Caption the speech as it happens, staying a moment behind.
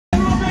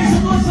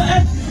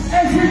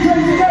I'm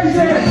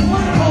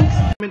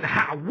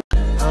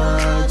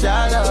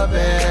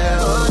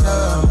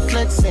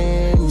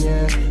flexing,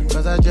 yeah.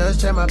 Cause I just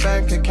checked my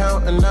bank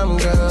account and I'm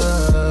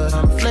good.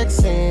 I'm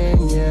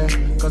flexing, yeah.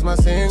 Cause my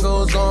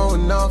singles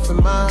going off in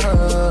my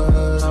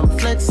hood. I'm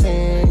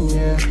flexing,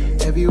 yeah.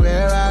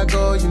 Everywhere I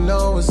go, you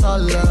know it's all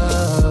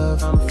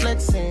love. I'm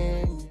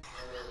flexing.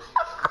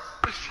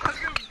 It's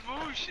fucking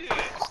bullshit.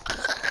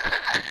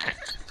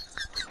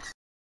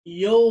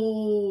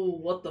 Yo,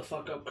 what the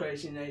fuck up,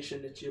 Kraayziie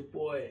Nation? It's your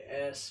boy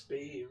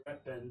SB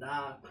reppin'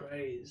 that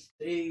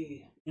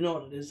Kraayziie. You know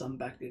what it is, I'm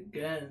back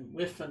again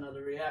with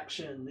another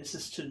reaction. This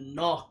is to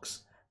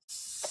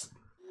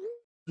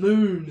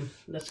Nokz78.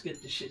 Let's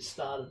get this shit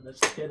started.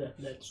 Let's get it.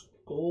 Let's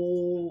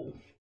go.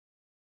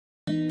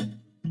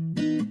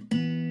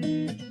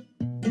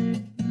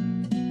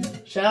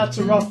 Shout out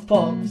to Rough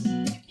Pops.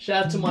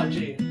 Shout out to my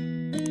G.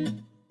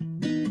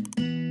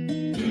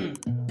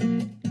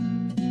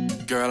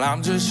 Girl,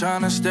 I'm just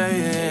trying to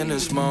stay in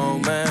this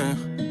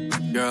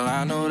moment. Girl,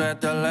 I know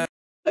that the last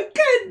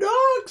Okay,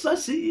 Nokz, I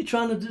see you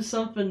trying to do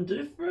something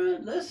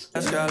different. Let's go.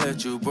 got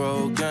let you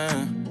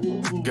broken.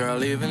 Ooh.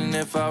 Girl, even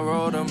if I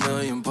wrote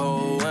 1,000,000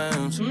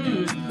 poems,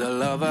 the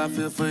love I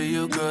feel for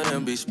you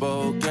couldn't be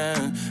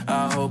spoken.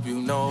 I hope you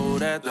know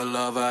that the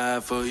love I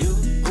have for you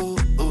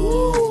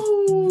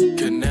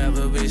can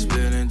never be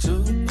split in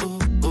two.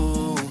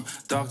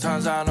 Dark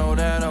times I know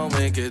that I'll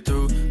make it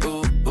through.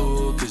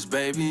 Cause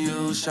baby,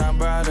 you shine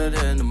brighter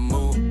than the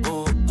moon.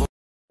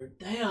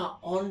 They are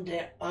on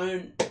their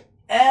own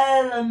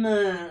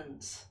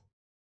element.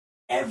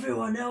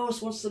 Everyone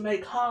else wants to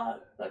make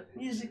hard like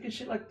music and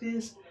shit like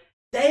this.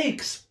 They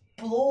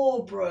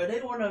explore, bro.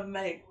 They want to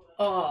make.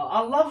 Oh,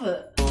 I love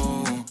it.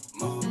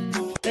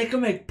 They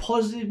can make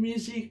positive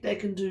music. They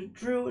can do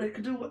drill. They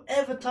can do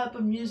whatever type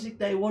of music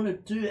they want to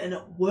do, and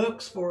it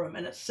works for them,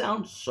 and it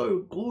sounds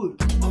so good.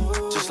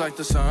 Just like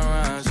the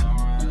sunrise,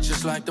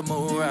 just like the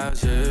moon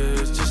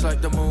rises, just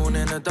like the moon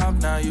in the dark.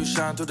 Now you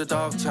shine through the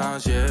dark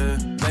times, yeah.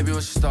 Maybe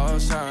it's a star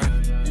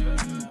sign.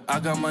 I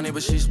got money,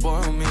 but she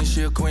spoiled me.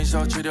 She a queen,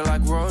 so I treat her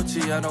like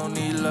royalty. I don't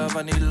need love,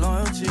 I need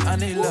loyalty. I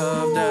need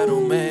love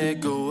that'll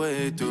make a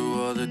way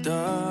through all the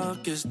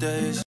darkest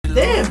days.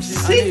 Damn,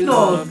 sick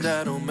love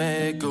that'll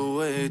make a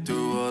way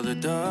through all the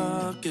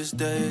darkest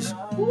days.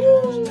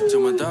 To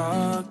my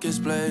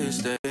darkest place,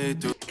 stay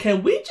through.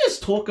 Can we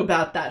just talk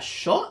about that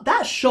shot?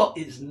 That shot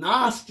is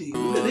nasty.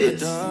 Look at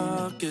this.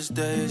 Darkest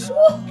days.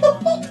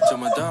 To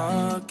my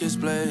darkest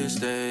place,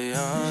 stay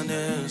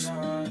honest.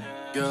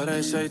 Girl,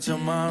 they say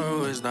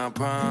tomorrow is not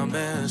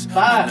promised.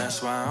 And that's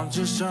why I'm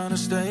just trying to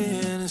stay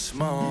in this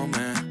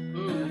moment.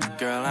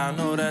 Girl, I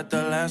know that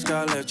the last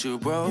guy left you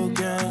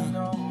broken.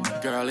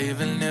 Girl,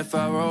 even if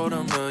I wrote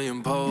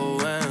 1,000,000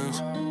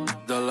 poems,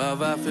 the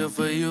love I feel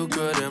for you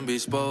couldn't be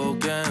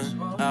spoken.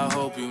 I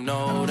hope you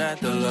know that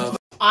the love.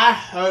 I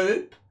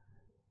hope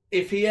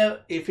if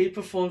he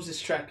performs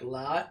this track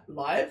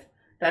live,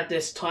 that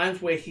there's times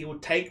where he will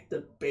take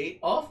the beat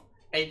off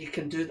and you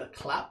can do the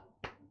clap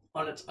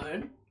on its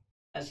own,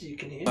 as you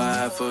can hear. I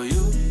have for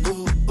you,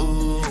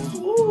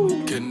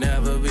 can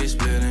never be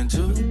split in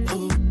two.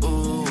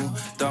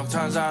 Dark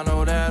times I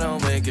know that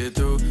I'll make it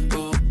through.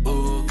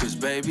 Cause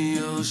baby,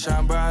 you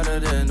shine brighter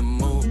than the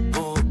moon.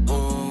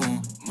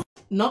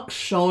 Not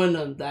showing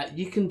them that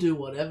you can do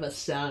whatever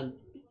sound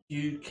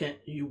you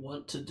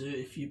want to do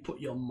if you put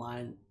your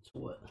mind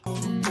to it.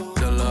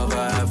 The love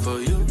I have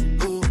for you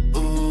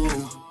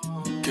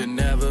can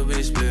never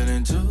be split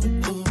in two.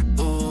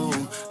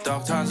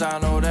 Dark times I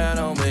know that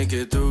I'll make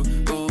it through.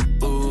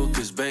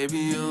 Cause baby,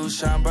 you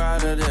shine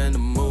brighter than the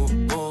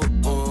moon.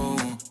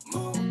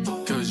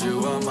 Cause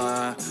you are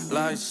my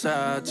light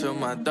side to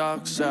my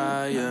dark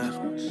side, yeah.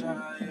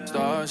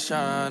 Stars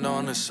shine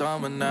on the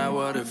summer night,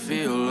 what it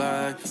feel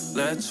like.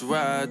 Let's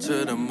ride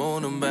to the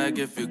moon and back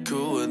if you're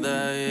cool with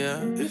that,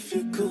 yeah. If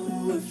you're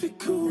cool, if you're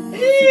cool,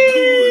 if you're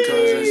cool.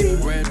 Cause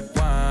it's red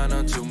wine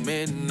until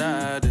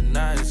midnight, the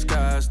night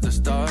skies, the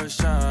stars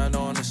shine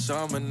on the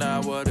summer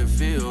night, what it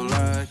feel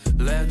like.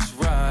 Let's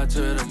ride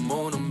to the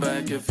moon and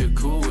back if you're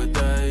cool with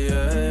that,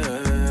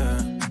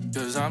 yeah.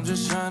 Cause I'm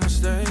just trying to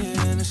stay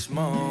in this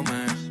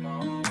moment.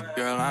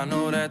 Girl, I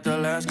know that the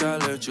last guy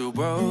left you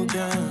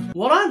broken.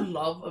 What I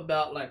love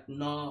about like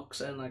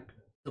Nokz and like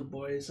the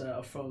boys that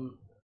are from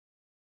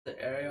the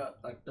area,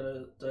 like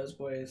those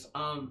boys,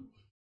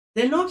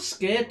 they're not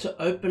scared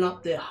to open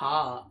up their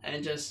heart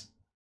and just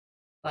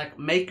like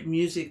make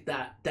music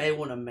that they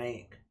want to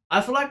make.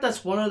 I feel like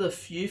that's one of the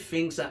few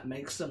things that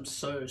makes them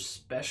so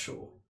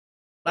special.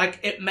 Like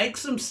it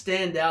makes them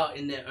stand out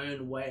in their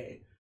own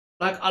way.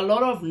 Like a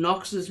lot of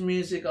Nokz's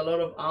music, a lot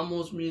of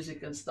Amor's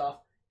music and stuff,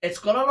 it's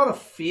got a lot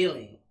of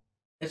feeling.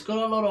 It's got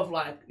a lot of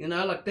like, you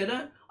know, like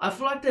I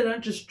feel like they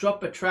don't just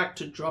drop a track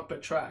to drop a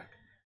track.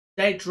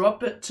 They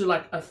drop it to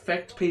like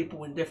affect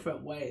people in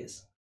different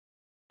ways.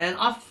 And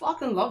I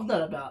fucking love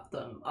that about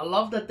them. I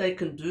love that they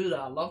can do that.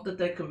 I love that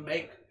they can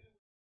make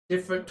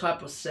different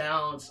type of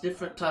sounds,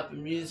 different type of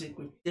music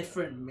with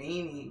different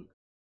meaning.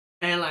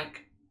 And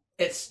like,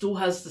 it still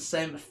has the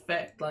same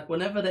effect. Like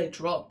whenever they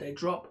drop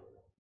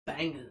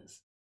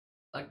bangers.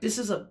 Like, this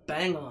is a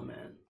banger,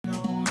 man.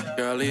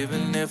 Girl,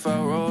 even if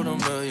I wrote a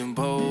million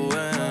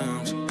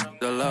poems,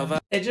 the love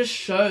it just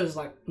shows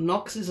like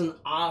Nokz is an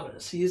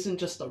artist. He isn't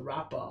just a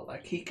rapper.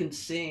 Like, he can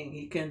sing,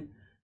 he can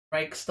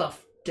break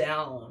stuff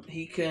down,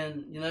 he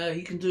can, you know,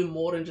 he can do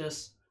more than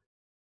just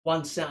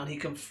one sound. He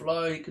can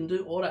flow, he can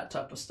do all that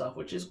type of stuff,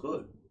 which is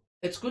good.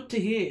 It's good to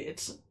hear.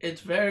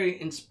 It's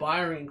very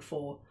inspiring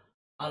for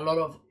a lot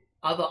of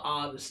other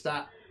artists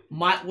that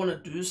might want to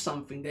do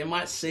something. They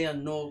might see a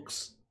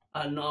Nokz,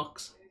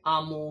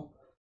 Amo,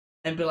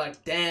 and be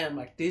like, damn,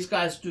 like, these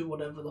guys do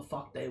whatever the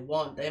fuck they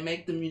want. They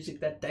make the music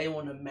that they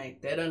want to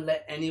make. They don't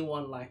let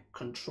anyone, like,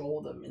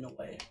 control them in a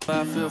way.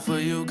 I feel for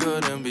you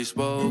couldn't be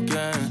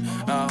spoken.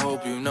 I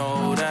hope you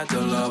know that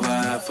the love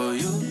I have for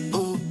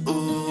you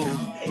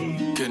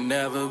can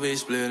never be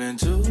split in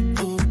two.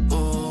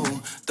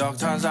 Dark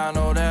times, I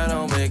know that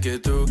I'll make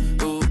it through.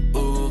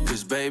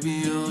 Cause baby,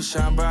 you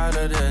shine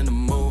brighter than the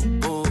moon.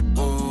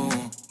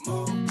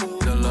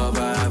 The love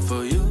I have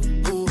for you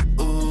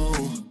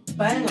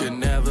can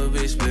never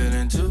be split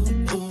in two.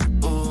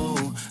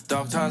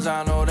 Dark times,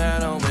 I know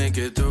that I'll make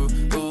it through.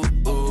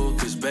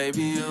 Cause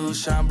baby, you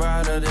shine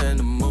brighter than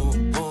the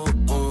moon.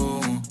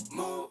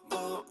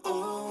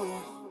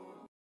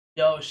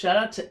 Yo, shout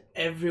out to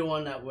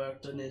everyone that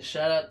worked on this.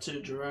 Shout out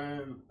to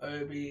Jerome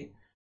Obi,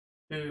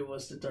 who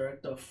was the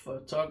director of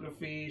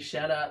photography.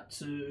 Shout out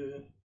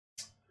to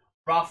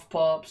Rough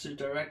Pops, who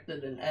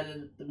directed and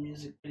edited the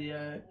music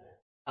video.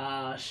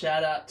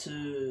 Shout out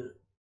to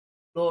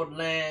Lord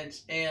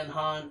Lance, Ian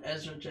Hunt,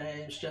 Ezra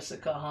James,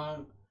 Jessica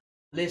Hunt,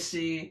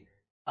 Lissy.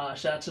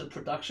 Shout out to the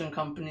production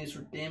companies,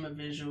 Redeemer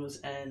Visuals,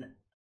 and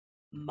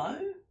Mo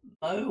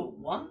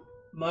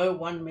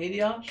One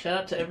Media. Shout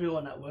out to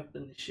everyone that worked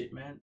on this shit,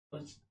 man.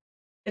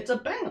 It's a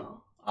banger.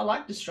 I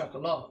like this track a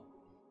lot.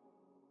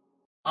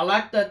 I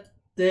like that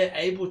they're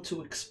able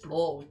to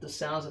explore with the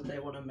sounds that they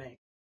want to make.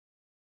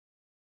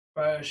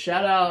 Bro,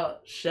 shout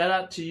out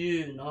to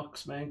you,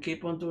 Nokz, man.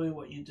 Keep on doing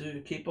what you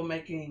do. Keep on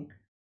making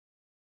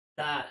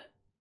that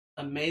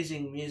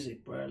amazing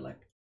music, bro. Like,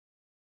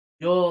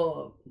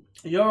 you're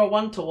a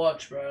one to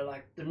watch, bro.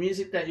 Like, the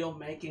music that you're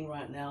making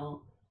right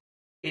now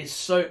is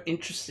so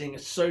interesting.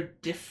 It's so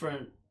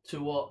different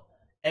to what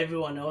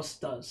everyone else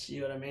does.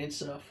 You know what I mean?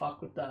 So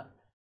fuck with that.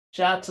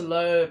 Shout out to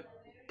Low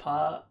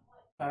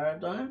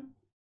Paradigm,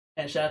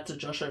 and shout out to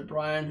Josh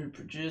O'Brien, who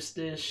produced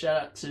this.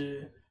 Shout out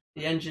to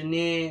the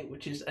engineer,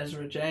 which is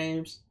Ezra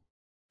James.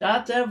 Shout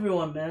out to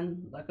everyone,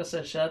 man. Like I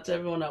said, shout out to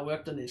everyone that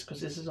worked on this,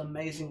 because this is an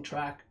amazing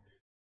track.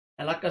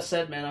 And like I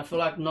said, man, I feel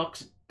like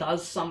Nokz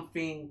does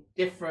something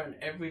different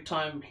every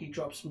time he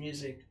drops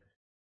music.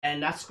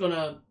 And that's going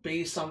to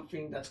be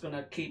something that's going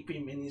to keep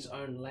him in his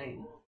own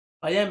lane.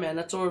 But yeah, man,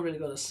 that's all I really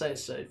got to say.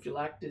 So if you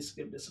like this,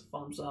 give this a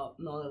thumbs up.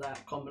 None of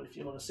that. Comment if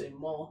you want to see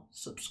more.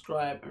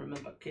 Subscribe. And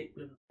remember, keep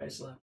living the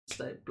face life.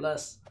 Stay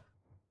blessed.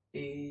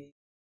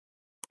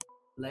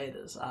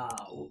 Laters.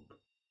 Whoop.